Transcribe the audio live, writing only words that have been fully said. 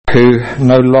who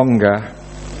no longer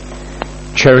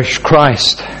cherish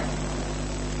Christ.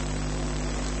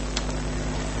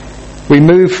 We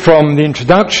move from the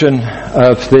introduction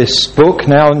of this book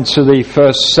now into the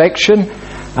first section,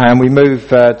 and we move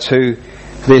to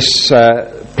this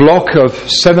block of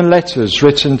 7 letters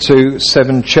written to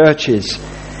 7 churches.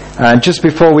 And just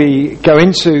before we go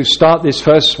into start this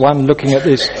first one, looking at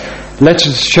this letter to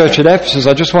the church at Ephesus,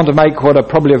 I just want to make what are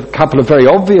probably a couple of very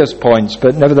obvious points,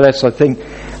 but nevertheless I think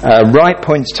right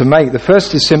points to make. The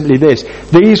first is simply this: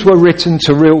 these were written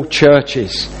to real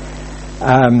churches.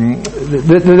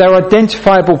 They're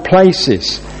identifiable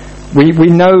places. We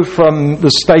know from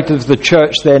the state of the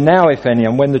church there now, if any,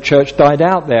 and when the church died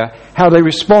out there, how they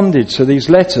responded to these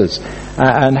letters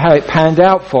and how it panned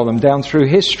out for them down through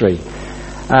history.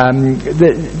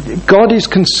 God is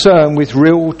concerned with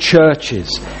real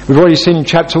churches. We've already seen in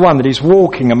chapter 1 that he's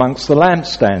walking amongst the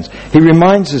lampstands. He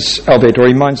reminds us of it, or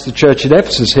he reminds the church at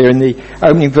Ephesus here in the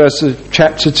opening verse of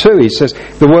chapter 2. He says,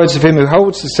 the words of him who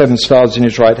holds the 7 stars in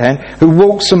his right hand, who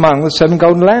walks among the 7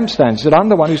 golden lampstands. He said, I'm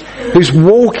the one who's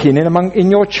walking in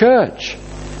your church.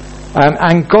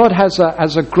 And God has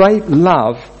a great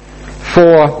love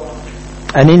for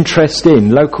an interest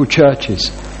in local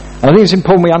churches. I think it's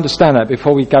important we understand that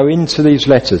before we go into these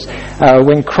letters.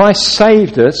 When Christ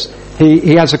saved us,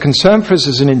 he has a concern for us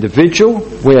as an individual.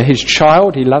 We're his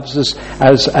child. He loves us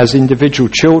as individual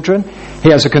children.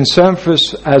 He has a concern for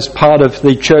us as part of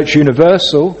the church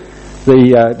universal,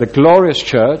 the glorious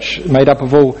church made up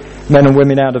of all men and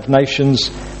women out of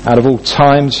nations, out of all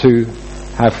times, who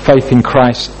have faith in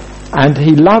Christ. And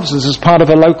he loves us as part of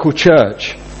a local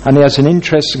church. And he has an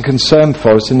interest and concern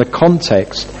for us in the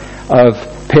context of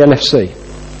PLFC.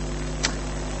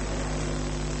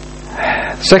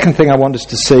 The second thing I want us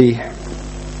to see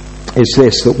is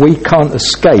this: that we can't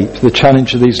escape the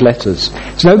challenge of these letters.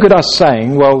 It's no good us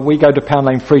saying, well, we go to Pound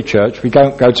Lane Free Church, we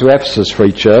don't go to Ephesus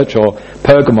Free Church or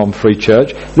Pergamon Free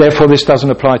Church, therefore this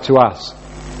doesn't apply to us.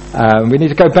 We need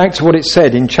to go back to what it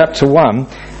said in chapter 1,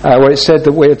 where it said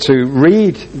that we're to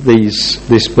read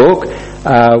this book,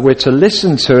 we're to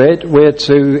listen to it, we're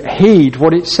to heed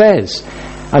what it says.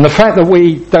 And the fact that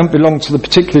we don't belong to the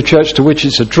particular church to which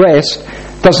it's addressed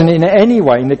doesn't in any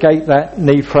way negate that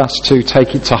need for us to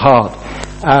take it to heart.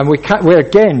 We're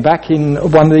again back in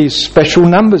one of these special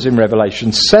numbers in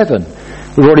Revelation, 7.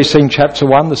 We've already seen chapter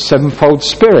 1, the 7-fold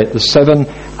Spirit, the 7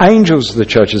 angels of the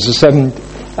churches, the 7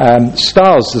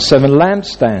 stars, the 7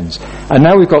 lampstands. And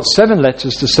now we've got 7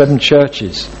 letters to 7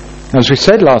 churches. As we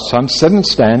said last time, 7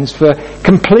 stands for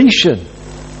completion.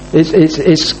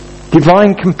 It's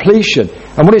divine completion.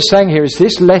 And what it's saying here is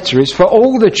this letter is for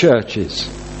all the churches.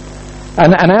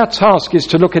 And our task is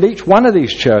to look at each one of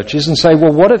these churches and say,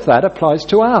 well, what if that applies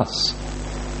to us?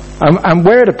 And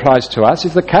where it applies to us,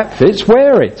 if the cap fits,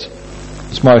 wear it.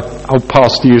 As my old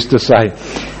pastor used to say.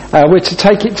 We're to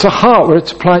take it to heart, we're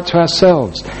to apply it to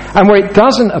ourselves. And where it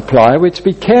doesn't apply, we're to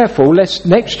be careful lest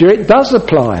next year it does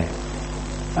apply.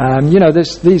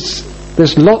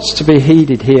 There's lots to be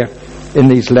heeded here in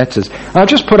these letters. I'll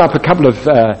just put up a couple of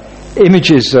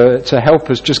images to help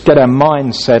us just get our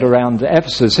minds set around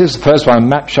Ephesus. Here's the first one, a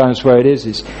map showing us where it is.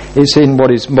 It's in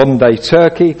what is modern day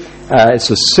Turkey. It's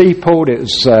a seaport. It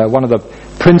was one of the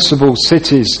principal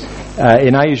cities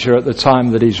in Asia at the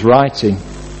time that he's writing.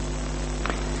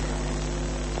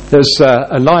 There's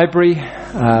a library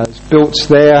built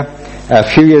there a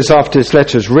few years after this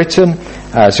letter is written.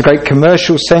 It's a great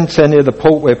commercial centre near the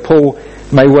port where Paul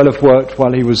may well have worked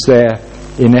while he was there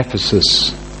in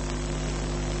Ephesus.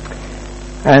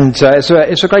 And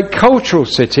it's a great cultural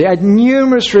city. It had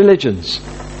numerous religions.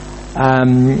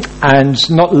 And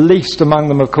not least among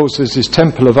them, of course, is this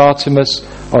temple of Artemis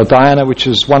or Diana, which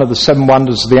is one of the 7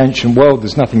 wonders of the ancient world.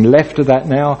 There's nothing left of that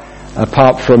now,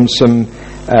 apart from some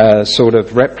sort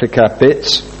of replica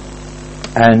bits.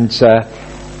 And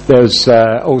there's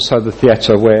also the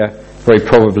theatre where, very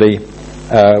probably,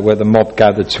 where the mob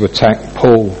gathered to attack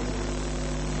Paul.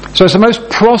 So it's the most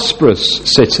prosperous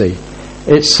city.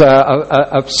 It's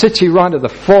a city right at the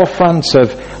forefront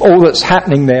of all that's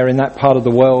happening there in that part of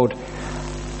the world,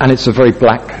 and it's a very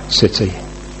black city.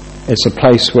 It's a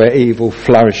place where evil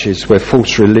flourishes, where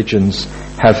false religions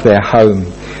have their home.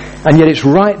 And yet it's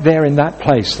right there in that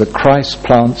place that Christ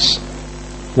plants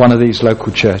one of these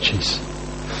local churches.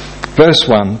 Verse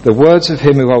 1, the words of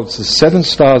him who holds the 7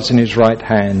 stars in his right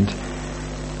hand,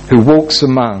 who walks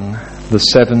among the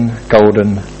 7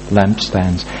 golden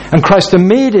lampstands. And Christ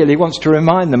immediately wants to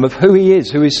remind them of who he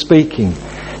is, who is speaking.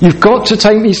 You've got to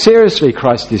take me seriously,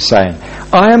 Christ is saying.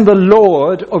 I am the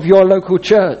Lord of your local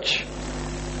church.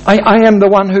 I am the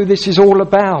one who this is all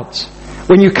about.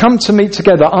 When you come to meet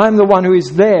together, I'm the one who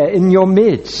is there in your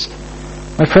midst.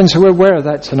 My friends, we're aware of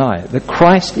that tonight, that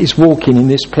Christ is walking in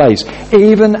this place.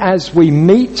 Even as we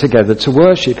meet together to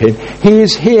worship him, he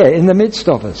is here in the midst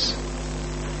of us.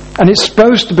 And it's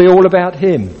supposed to be all about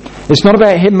him. It's not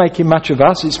about him making much of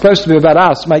us. It's supposed to be about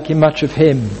us making much of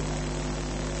him.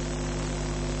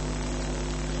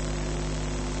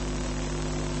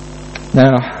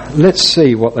 Now, let's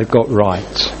see what they've got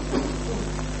right.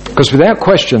 Because without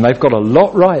question, they've got a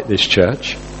lot right, this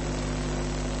church.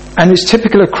 And it's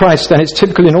typical of Christ, and it's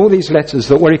typical in all these letters,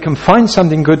 that where he can find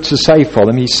something good to say for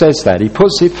them, he says that. He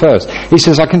puts it first. He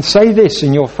says, I can say this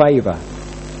in your favour.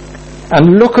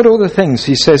 And look at all the things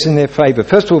he says in their favour.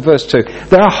 First of all, verse 2,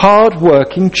 they're a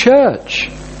hard-working church.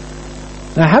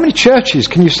 Now, how many churches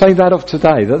can you say that of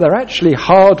today, that they're actually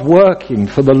hard-working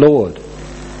for the Lord?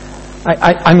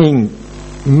 I mean,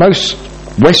 most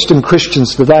Western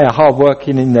Christians today are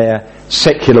hard-working in their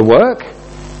secular work.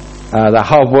 They're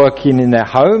hard-working in their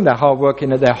home. They're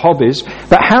hard-working at their hobbies.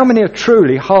 But how many are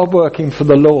truly hard-working for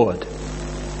the Lord?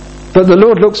 But the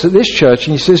Lord looks at this church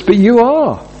and he says, but you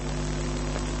are.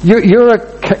 You're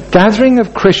a gathering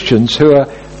of Christians who are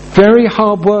very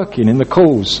hard-working in the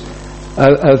cause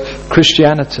of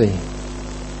Christianity.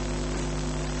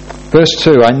 Verse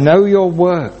 2, I know your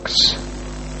works,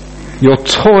 your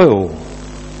toil.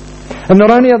 And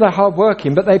not only are they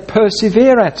hard-working, but they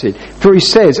persevere at it. For he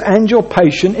says, and your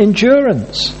patient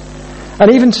endurance.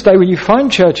 And even today, when you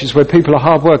find churches where people are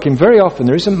hard-working, very often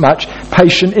there isn't much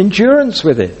patient endurance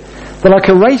with it. They're like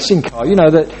a racing car, you know,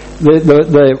 that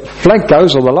the flag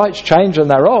goes or the lights change and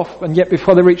they're off, and yet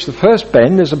before they reach the first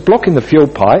bend, there's a block in the fuel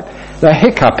pipe, they're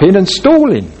hiccuping and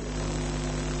stalling.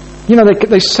 You know,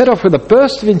 they set off with a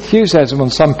burst of enthusiasm on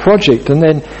some project, and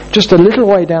then just a little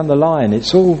way down the line,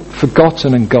 it's all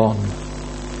forgotten and gone.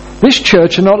 This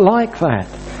church are not like that.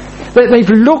 They've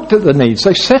looked at the needs.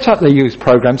 They've set up their youth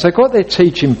programs. They've got their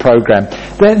teaching program.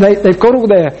 They've got all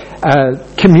their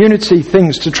community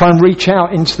things to try and reach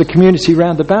out into the community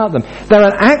round about them. They're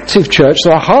an active church.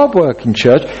 They're a hard-working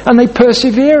church, and they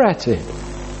persevere at it.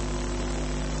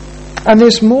 And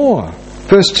there's more.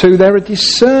 Verse 2, they're a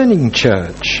discerning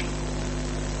church.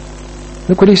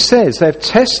 Look what he says. They've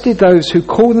tested those who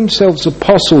call themselves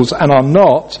apostles and are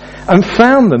not, and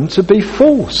found them to be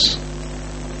false.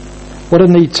 What a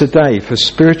need today for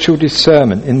spiritual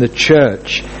discernment in the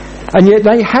church. And yet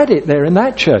they had it there in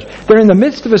that church. They're in the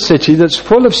midst of a city that's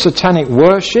full of satanic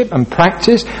worship and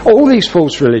practice, all these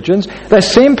false religions. They're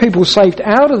seeing people saved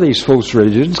out of these false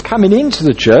religions, coming into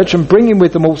the church and bringing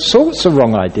with them all sorts of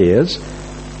wrong ideas.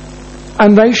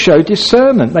 And they show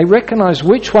discernment. They recognise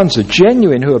which ones are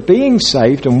genuine, who are being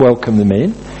saved, and welcome them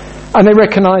in. And they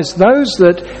recognise those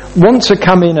that want to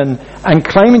come in and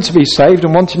claiming to be saved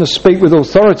and wanting to speak with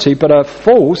authority but are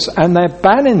false, and they're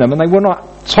banning them, and they will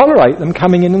not tolerate them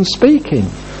coming in and speaking.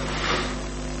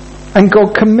 And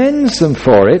God commends them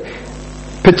for it.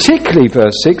 Particularly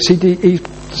verse 6, he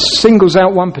singles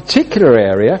out one particular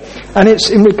area, and it's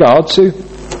in regard to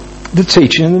the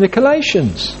teaching of the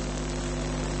Nicolaitans.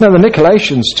 Now, the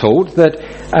Nicolaitans taught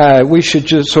that we should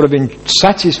just sort of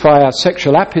satisfy our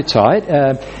sexual appetite.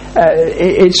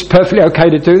 It's perfectly okay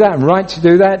to do that and right to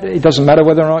do that. It doesn't matter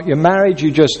whether or not you're married.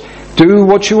 You just do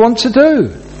what you want to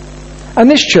do. And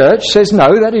this church says,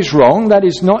 no, that is wrong. That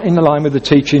is not in line with the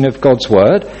teaching of God's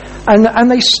Word.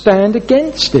 And they stand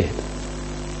against it.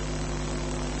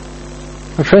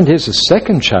 My friend, here's a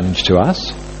second challenge to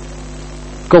us.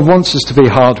 God wants us to be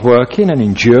hard-working and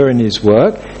endure in his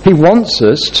work. He wants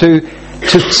us to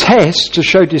test, to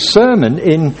show discernment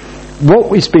in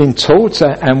what is being taught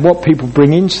and what people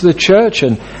bring into the church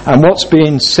and what's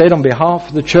being said on behalf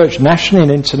of the church nationally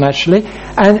and internationally.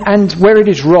 And where it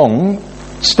is wrong,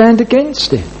 stand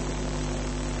against it.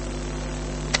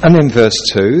 And then verse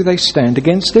 2, they stand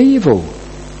against evil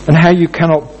and how you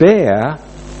cannot bear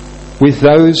with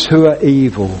those who are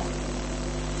evil.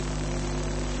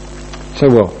 So,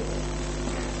 well,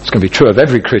 it's going to be true of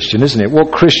every Christian, isn't it?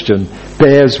 What Christian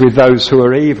bears with those who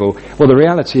are evil? Well, the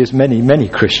reality is many, many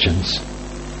Christians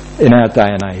in our day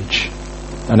and age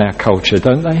and our culture,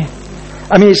 don't they?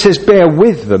 I mean, it says bear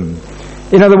with them.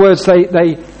 In other words, they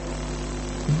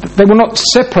will not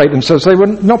separate themselves. They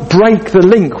will not break the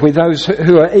link with those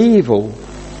who are evil.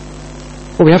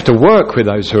 Well, we have to work with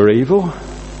those who are evil.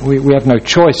 We have no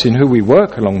choice in who we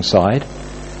work alongside.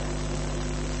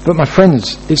 But my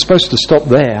friends, it's supposed to stop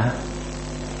there.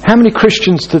 How many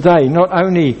Christians today not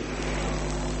only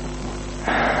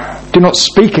do not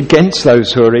speak against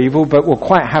those who are evil, but will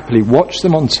quite happily watch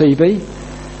them on TV,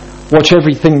 watch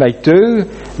everything they do.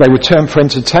 They will turn for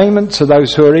entertainment to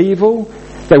those who are evil.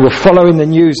 They were following the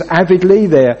news avidly,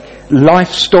 their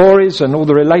life stories and all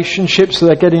the relationships that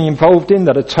they're getting involved in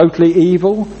that are totally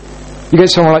evil. You get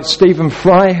someone like Stephen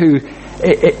Fry whose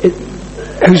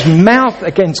mouth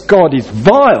against God is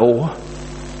vile.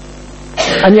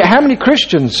 And yet how many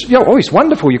Christians, he's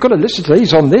wonderful, you've got to listen to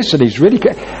he's on this and he's really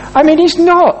good. I mean, he's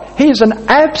not. He is an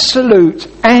absolute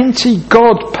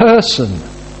anti-God person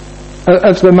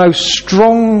of the most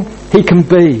strong he can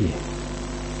be.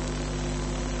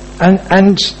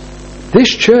 And this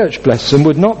church, bless them,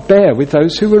 would not bear with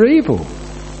those who were evil.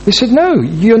 They said, no,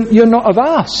 you're not of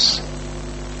us.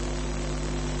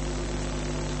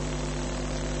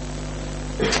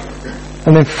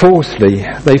 And then fourthly,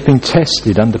 they've been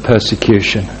tested under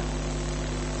persecution.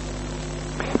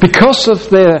 Because of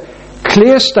their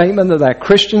clear statement that they're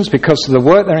Christians, because of the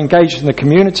work they're engaged in the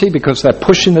community, because they're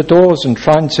pushing the doors and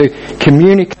trying to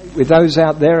communicate with those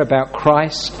out there about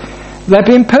Christ, they're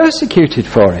being persecuted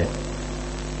for it.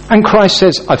 And Christ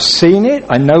says, I've seen it,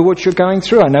 I know what you're going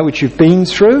through, I know what you've been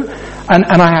through, and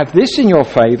I have this in your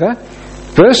favour.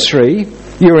 Verse 3,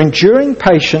 you're enduring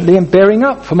patiently and bearing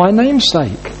up for my name's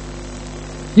sake.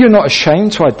 You're not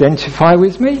ashamed to identify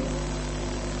with me.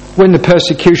 When the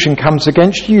persecution comes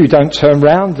against you, you don't turn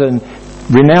round and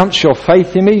renounce your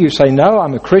faith in me. You say, no,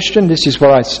 I'm a Christian, this is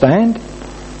where I stand.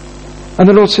 And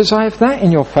the Lord says, I have that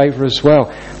in your favour as well.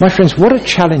 My friends, what a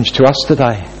challenge to us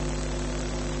today.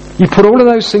 You put all of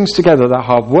those things together, they're a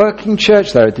hard-working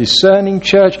church, they're a discerning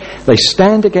church, they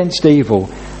stand against evil,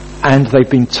 and they've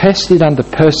been tested under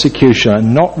persecution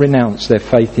and not renounced their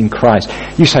faith in Christ.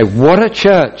 You say, what a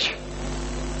church!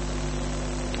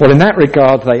 Well, in that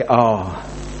regard, they are.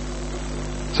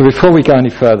 So before we go any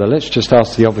further, let's just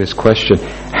ask the obvious question.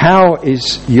 How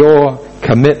is your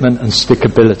commitment and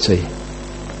stickability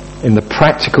in the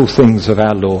practical things of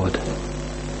our Lord?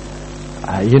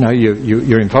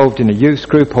 You're involved in a youth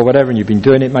group or whatever, and you've been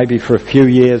doing it maybe for a few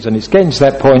years, and it's getting to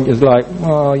that point, you're like,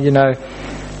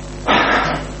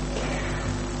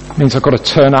 it means I've got to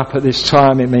turn up at this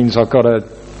time, it means I've got to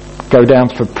go down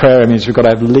for prayer, it means we've got to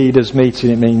have leaders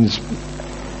meeting, it means...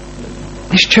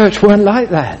 This church weren't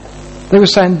like that. They were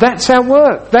saying, that's our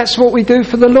work, that's what we do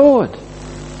for the Lord.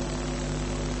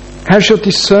 How's your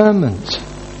discernment?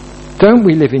 Don't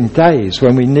we live in days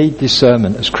when we need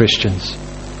discernment as Christians?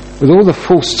 With all the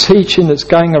false teaching that's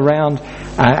going around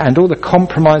and all the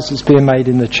compromises being made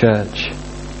in the church.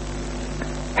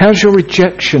 How's your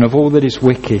rejection of all that is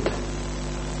wicked?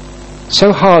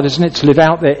 So hard, isn't it, to live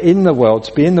out there in the world,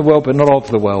 to be in the world but not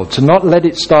of the world, to not let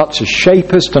it start to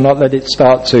shape us, to not let it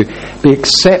start to be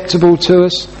acceptable to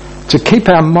us, to keep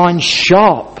our minds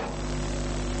sharp.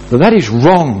 But that is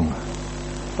wrong.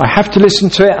 I have to listen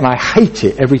to it and I hate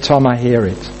it every time I hear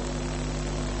it.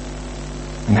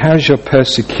 And how's your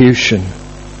persecution?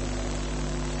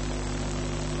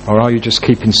 Or are you just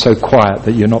keeping so quiet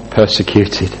that you're not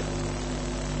persecuted?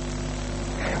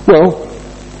 Well,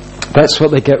 that's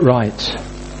what they get right.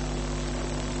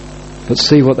 But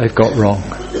see what they've got wrong.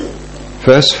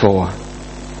 Verse 4.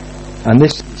 And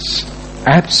this is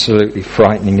absolutely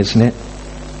frightening, isn't it?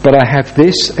 But I have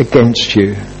this against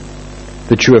you,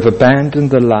 that you have abandoned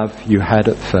the love you had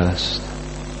at first.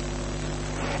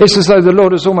 It's as though the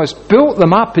Lord has almost built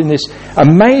them up in this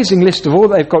amazing list of all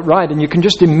they've got right, and you can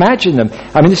just imagine them.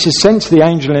 I mean, this is sent to the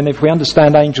angel, and if we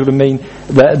understand angel to mean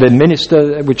the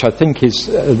minister, which I think is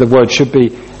the word should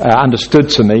be understood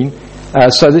to mean.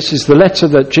 So this is the letter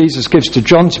that Jesus gives to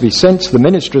John to be sent to the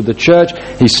minister of the church.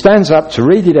 He stands up to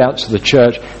read it out to the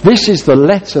church. This is the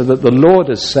letter that the Lord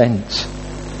has sent.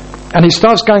 And he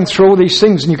starts going through all these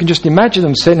things, and you can just imagine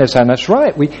them sitting there saying, that's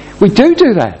right, we do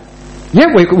that. Yeah,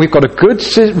 we've got a good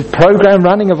program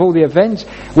running of all the events.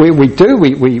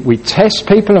 We test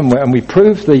people and we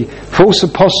prove the false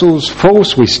apostles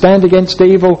false. We stand against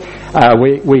evil.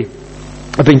 We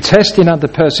have been testing under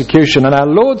persecution, and our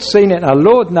Lord's seen it and our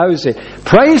Lord knows it.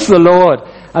 Praise the Lord.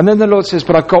 And then the Lord says,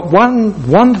 but I've got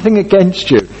one thing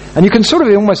against you. And you can sort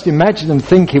of almost imagine them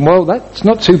thinking, well, that's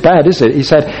not too bad, is it? He's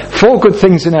had 4 good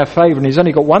things in our favour and he's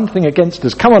only got one thing against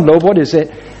us. Come on, Lord, what is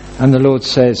it? And the Lord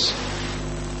says,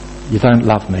 you don't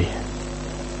love me.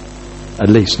 At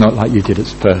least not like you did at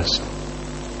first.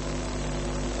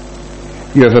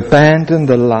 You have abandoned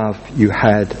the love you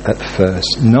had at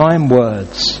first. 9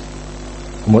 words.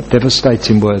 And what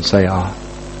devastating words they are.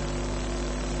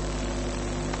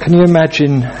 Can you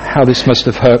imagine how this must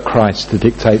have hurt Christ to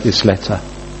dictate this letter?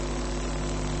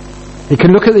 He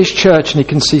can look at this church and he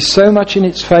can see so much in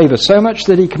its favour, so much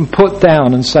that he can put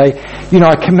down and say,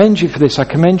 I commend you for this, I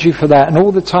commend you for that, and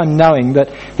all the time knowing that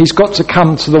he's got to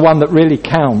come to the one that really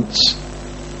counts.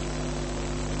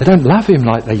 They don't love him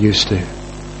like they used to.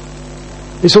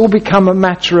 It's all become a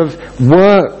matter of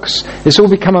works. It's all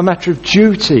become a matter of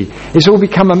duty. It's all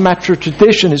become a matter of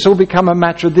tradition. It's all become a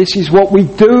matter of this is what we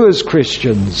do as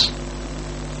Christians.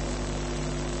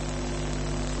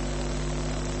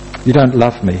 You don't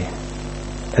love me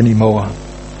anymore.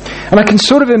 And I can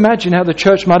sort of imagine how the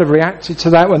church might have reacted to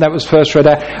that when that was first read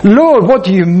out. Lord, what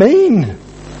do you mean?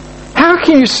 How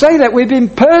can you say that? We've been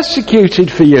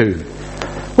persecuted for you.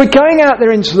 We're going out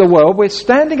there into the world. We're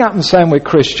standing up and saying we're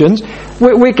Christians.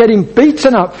 We're getting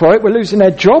beaten up for it. We're losing our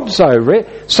jobs over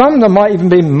it. Some of them might even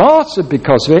be martyred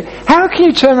because of it. How can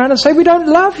you turn around and say we don't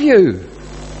love you?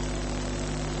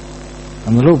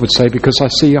 And the Lord would say, because I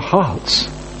see your hearts.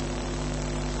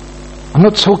 I'm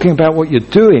not talking about what you're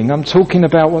doing. I'm talking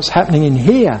about what's happening in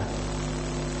here.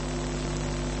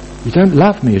 You don't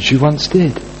love me as you once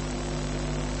did.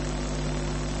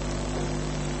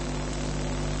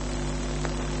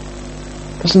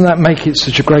 Doesn't that make it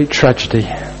such a great tragedy?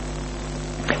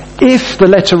 If the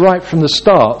letter right from the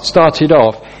start started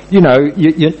off, you're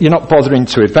not bothering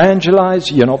to evangelize,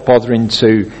 you're not bothering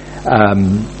to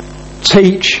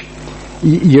teach,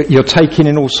 you're taking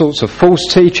in all sorts of false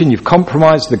teaching, you've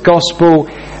compromised the gospel,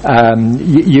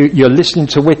 you're listening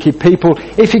to wicked people.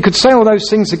 If you could say all those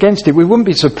things against it, we wouldn't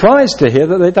be surprised to hear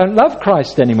that they don't love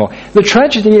Christ anymore. The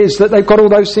tragedy is that they've got all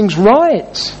those things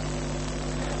right.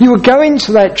 You would go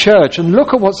into that church and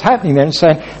look at what's happening there and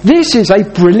say, this is a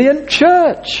brilliant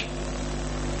church.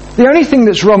 The only thing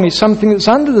that's wrong is something that's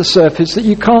under the surface that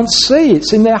you can't see.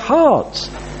 It's in their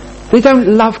hearts. They don't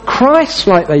love Christ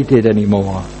like they did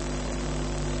anymore.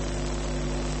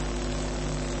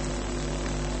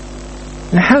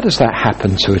 Now, how does that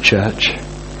happen to a church?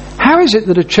 How is it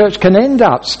that a church can end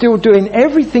up still doing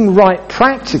everything right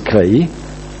practically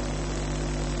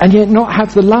and yet not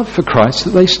have the love for Christ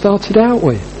that they started out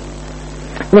with?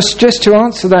 Well, I suggest to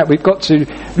answer that we've got to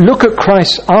look at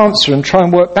Christ's answer and try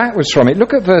and work backwards from it.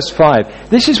 Look at verse 5.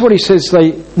 This is what he says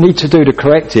they need to do to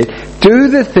correct it. Do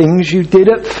the things you did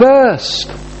at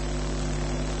first.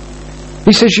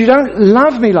 He says you don't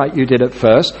love me like you did at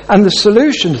first, and the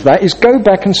solution to that is go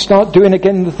back and start doing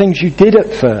again the things you did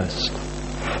at first.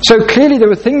 So clearly there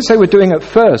were things they were doing at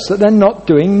first that they're not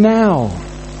doing now.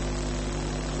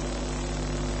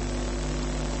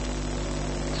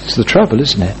 It's the trouble,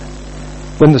 isn't it?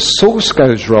 When the source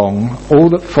goes wrong, all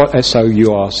that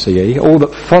S-O-U-R-C-E, all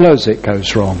that follows it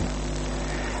goes wrong.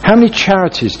 How many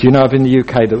charities do you know of in the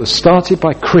UK that were started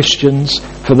by Christians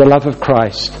for the love of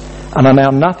Christ and are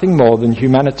now nothing more than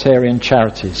humanitarian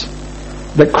charities?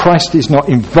 That Christ is not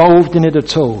involved in it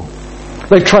at all.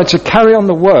 They've tried to carry on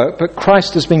the work, but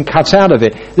Christ has been cut out of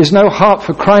it. There's no heart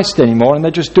for Christ anymore, and they're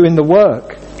just doing the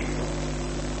work.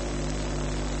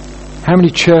 How many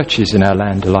churches in our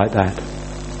land are like that?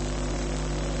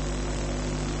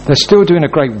 They're still doing a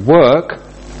great work,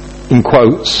 in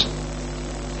quotes.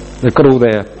 They've got all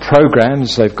their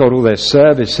programs, they've got all their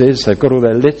services, they've got all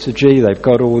their liturgy, they've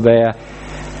got all their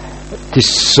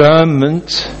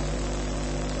discernment.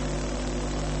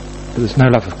 But there's no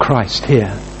love of Christ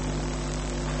here.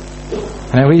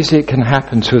 And how easy it can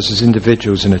happen to us as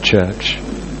individuals in a church.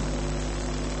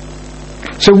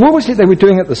 So what was it they were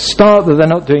doing at the start that they're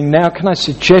not doing now? Can I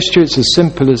suggest to you it's as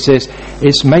simple as this.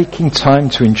 It's making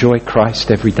time to enjoy Christ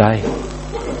every day.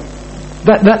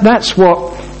 That's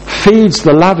what feeds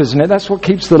the love, isn't it? That's what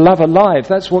keeps the love alive.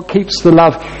 That's what keeps the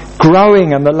love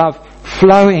growing and the love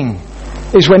flowing.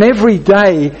 Is when every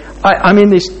day I'm in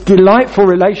this delightful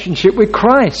relationship with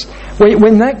Christ.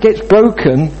 When that gets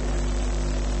broken,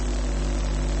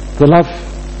 the love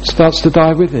starts to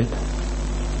die with it.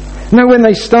 No, when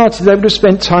they started, they would have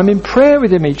spent time in prayer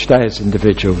with him each day as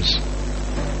individuals.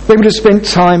 They would have spent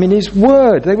time in his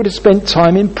word. They would have spent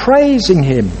time in praising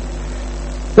him.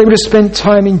 They would have spent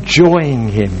time enjoying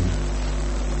him.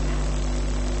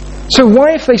 So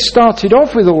why, if they started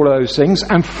off with all of those things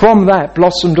and from that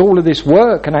blossomed all of this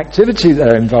work and activity that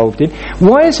they're involved in,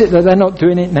 why is it that they're not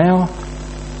doing it now?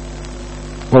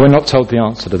 Well, we're not told the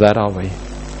answer to that, are we?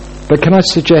 But can I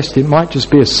suggest it might just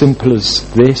be as simple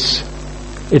as this?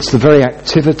 It's the very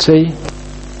activity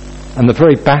and the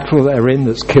very battle that they're in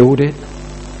that's killed it.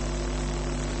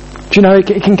 Do you know,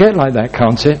 it can get like that,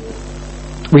 can't it?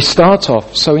 We start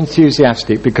off so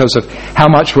enthusiastic because of how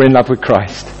much we're in love with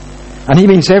Christ. And he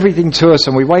means everything to us,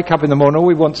 and we wake up in the morning, all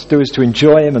we want to do is to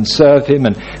enjoy him and serve him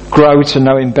and grow to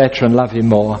know him better and love him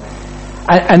more.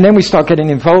 And then we start getting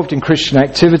involved in Christian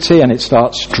activity, and it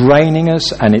starts draining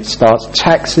us, and it starts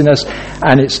taxing us,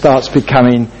 and it starts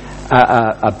becoming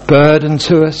a burden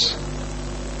to us.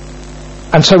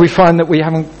 And so we find that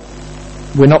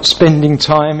we're not spending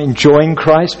time enjoying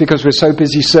Christ because we're so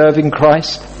busy serving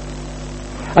Christ.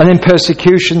 And then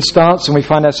persecution starts and we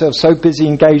find ourselves so busy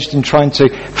engaged in trying to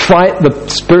fight the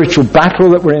spiritual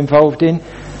battle that we're involved in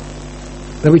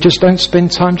that we just don't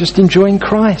spend time just enjoying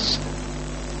Christ.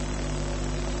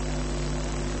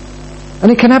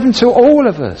 And it can happen to all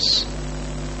of us,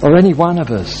 or any one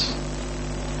of us.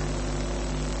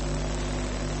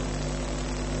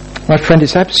 My friend,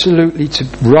 it's absolutely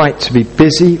right to be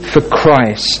busy for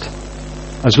Christ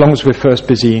as long as we're first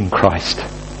busy in Christ.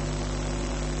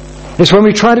 It's when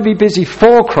we try to be busy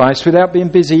for Christ without being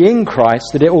busy in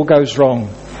Christ that it all goes wrong.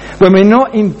 When we're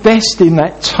not investing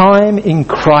that time in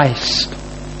Christ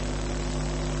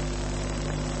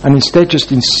and instead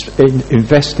just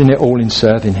investing it all in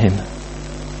serving Him.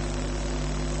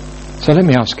 So let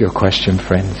me ask you a question,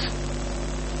 friends.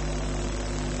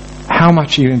 How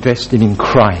much are you investing in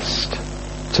Christ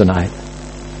tonight?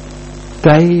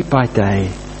 Day by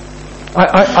day.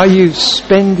 Are you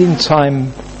spending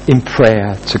time in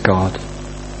prayer to God?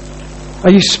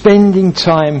 Are you spending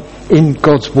time in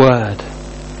God's Word?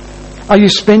 Are you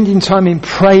spending time in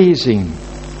praising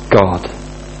God?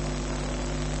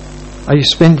 Are you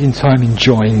spending time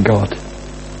enjoying God?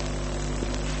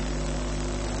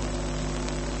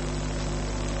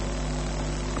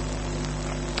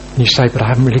 And you say, but I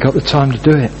haven't really got the time to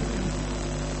do it.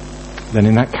 Then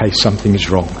in that case, something is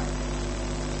wrong.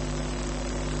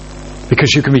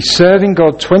 Because you can be serving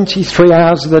God 23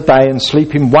 hours of the day and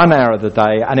sleeping 1 hour of the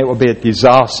day, and it will be a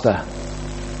disaster.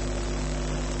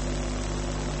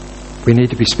 We need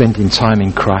to be spending time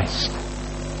in Christ.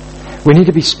 We need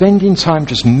to be spending time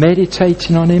just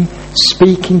meditating on Him,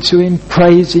 speaking to Him,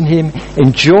 praising Him,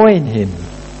 enjoying Him.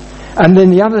 And then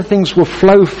the other things will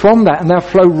flow from that, and they'll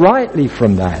flow rightly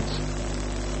from that.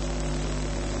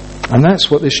 And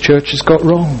that's what this church has got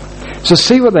wrong. So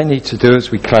see what they need to do as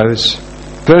we close.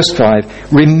 Verse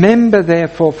 5, remember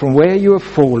therefore from where you have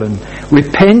fallen,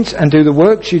 repent and do the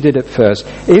works you did at first.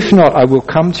 If not, I will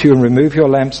come to you and remove your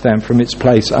lampstand from its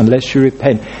place unless you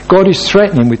repent. God is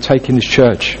threatening with taking His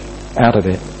church out of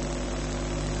it.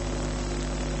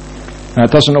 Now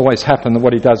it doesn't always happen that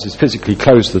what He does is physically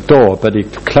close the door, but He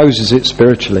closes it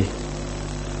spiritually.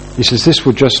 He says this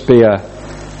will just be a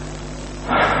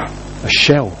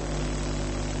shell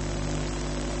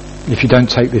if you don't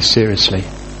take this seriously.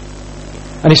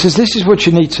 And He says this is what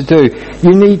you need to do.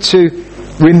 You need to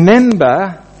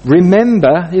remember,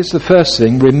 here's the first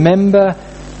thing, remember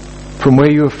from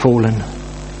where you have fallen.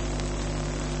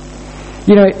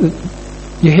 You know,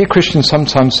 you hear Christians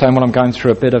sometimes saying, well, I'm going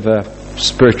through a bit of a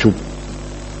spiritual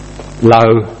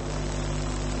low.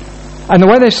 And the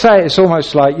way they say it, it's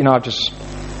almost like, you know, I've just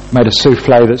made a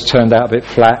souffle that's turned out a bit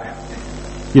flat.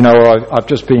 You know, or I've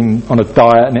just been on a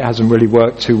diet and it hasn't really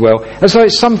worked too well. As though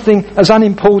it's something as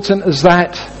unimportant as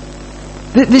that.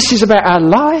 This is about our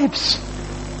lives.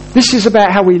 This is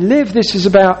about how we live. This is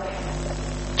about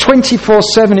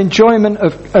 24/7 enjoyment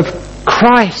of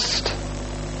Christ.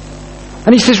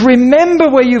 And He says,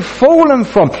 remember where you've fallen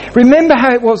from. Remember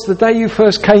how it was the day you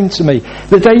first came to me.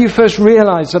 The day you first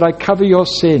realised that I cover your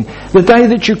sin. The day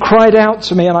that you cried out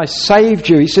to me and I saved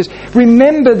you. He says,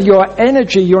 remember your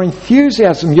energy, your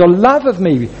enthusiasm, your love of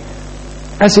me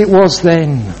as it was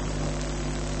then.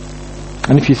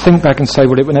 And if you think back and say,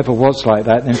 well, it never was like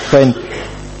that, then friend,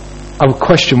 I would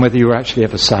question whether you were actually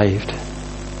ever saved.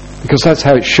 Because that's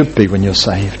how it should be when you're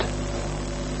saved.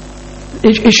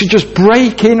 It should just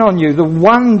break in on you, the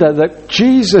wonder that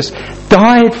Jesus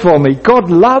died for me.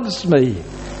 God loves me.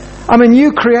 I'm a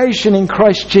new creation in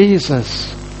Christ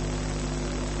Jesus.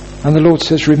 And the Lord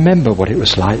says, remember what it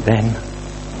was like then.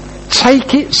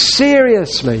 Take it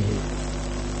seriously.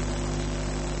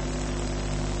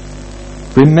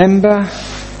 Remember,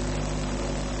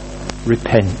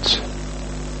 repent.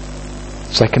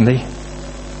 Secondly,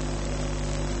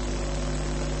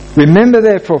 remember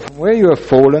therefore from where you have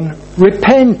fallen,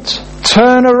 repent.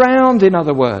 Turn around, in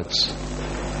other words.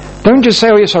 Don't just say,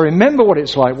 oh yes, I remember what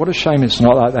it's like. What a shame it's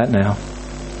not like that now.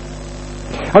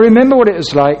 I remember what it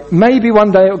was like. Maybe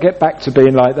one day it'll get back to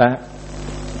being like that.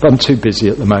 But I'm too busy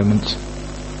at the moment.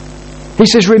 He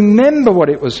says, remember what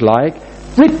it was like.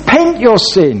 Repent your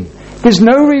sin. There's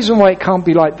no reason why it can't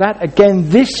be like that again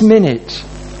this minute.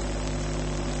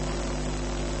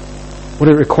 What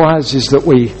it requires is that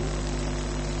we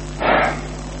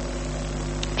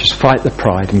just fight the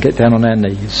pride and get down on our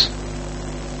knees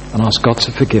and ask God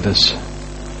to forgive us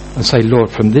and say, Lord,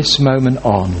 from this moment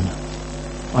on,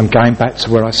 I'm going back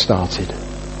to where I started.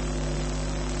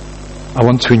 I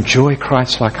want to enjoy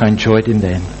Christ like I enjoyed Him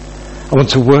then. I want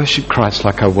to worship Christ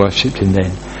like I worshipped Him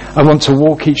then. I want to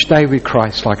walk each day with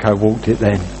Christ like I walked it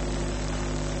then.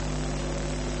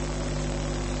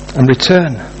 And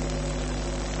return.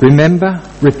 Remember,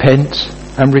 repent,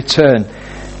 and return.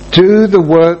 Do the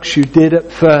works you did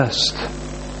at first.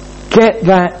 Get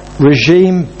that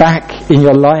regime back in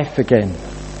your life again.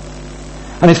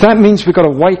 And if that means we've got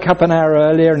to wake up an hour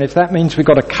earlier, and if that means we've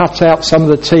got to cut out some of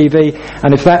the TV,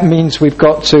 and if that means we've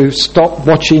got to stop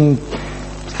watching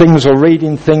things or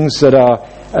reading things that are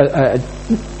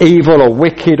evil or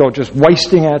wicked or just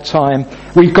wasting our time,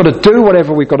 we've got to do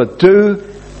whatever we've got to do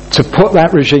to put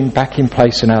that regime back in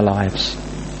place in our lives.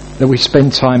 That we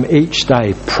spend time each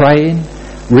day praying,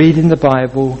 reading the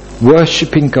Bible,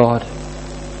 worshipping God.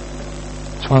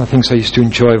 It's one of the things I used to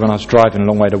enjoy when I was driving a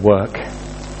long way to work.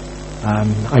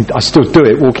 I still do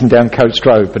it walking down Coates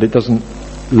Road, but it doesn't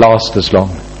last as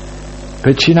long.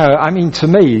 But to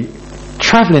me,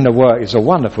 travelling to work is a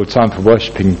wonderful time for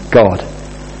worshipping God.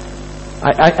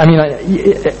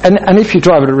 And if you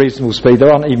drive at a reasonable speed,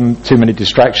 there aren't even too many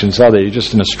distractions, are there? You're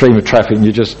just in a stream of traffic and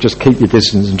you just keep your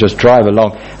distance and just drive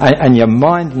along. And your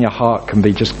mind and your heart can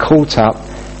be just caught up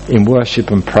in worship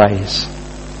and praise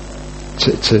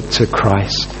to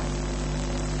Christ.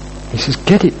 He says,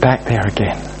 get it back there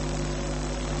again.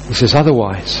 He says,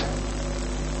 otherwise,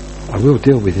 I will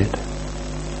deal with it.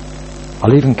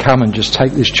 I'll even come and just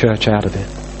take this church out of it.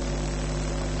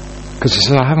 Because he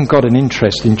says, I haven't got an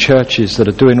interest in churches that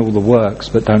are doing all the works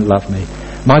but don't love me.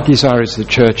 My desire is the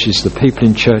churches, the people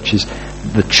in churches,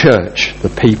 the church, the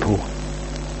people,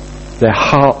 their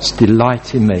hearts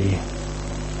delight in me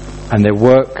and their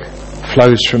work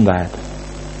flows from that,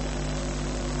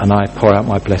 and I pour out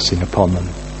my blessing upon them.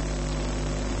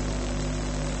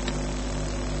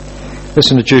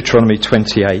 Listen to Deuteronomy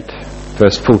 28,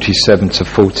 verse 47 to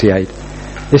 48.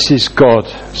 This is God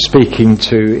speaking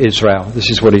to Israel. This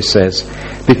is what he says.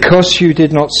 Because you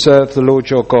did not serve the Lord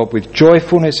your God with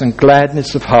joyfulness and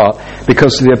gladness of heart,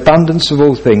 because of the abundance of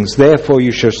all things, therefore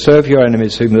you shall serve your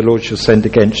enemies whom the Lord shall send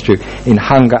against you, in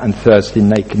hunger and thirst, in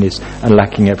nakedness and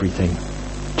lacking everything.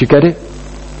 Do you get it?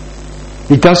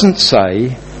 He doesn't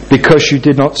say, because you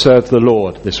did not serve the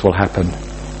Lord, this will happen.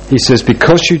 He says,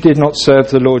 because you did not serve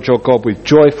the Lord your God with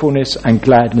joyfulness and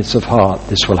gladness of heart,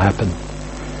 this will happen.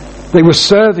 They were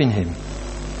serving him,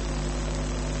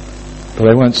 but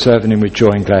they weren't serving him with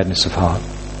joy and gladness of heart.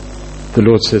 The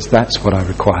Lord says, that's what I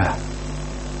require.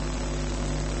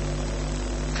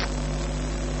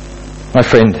 My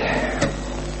friend,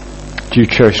 do you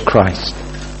cherish Christ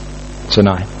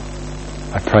tonight?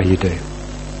 I pray you do.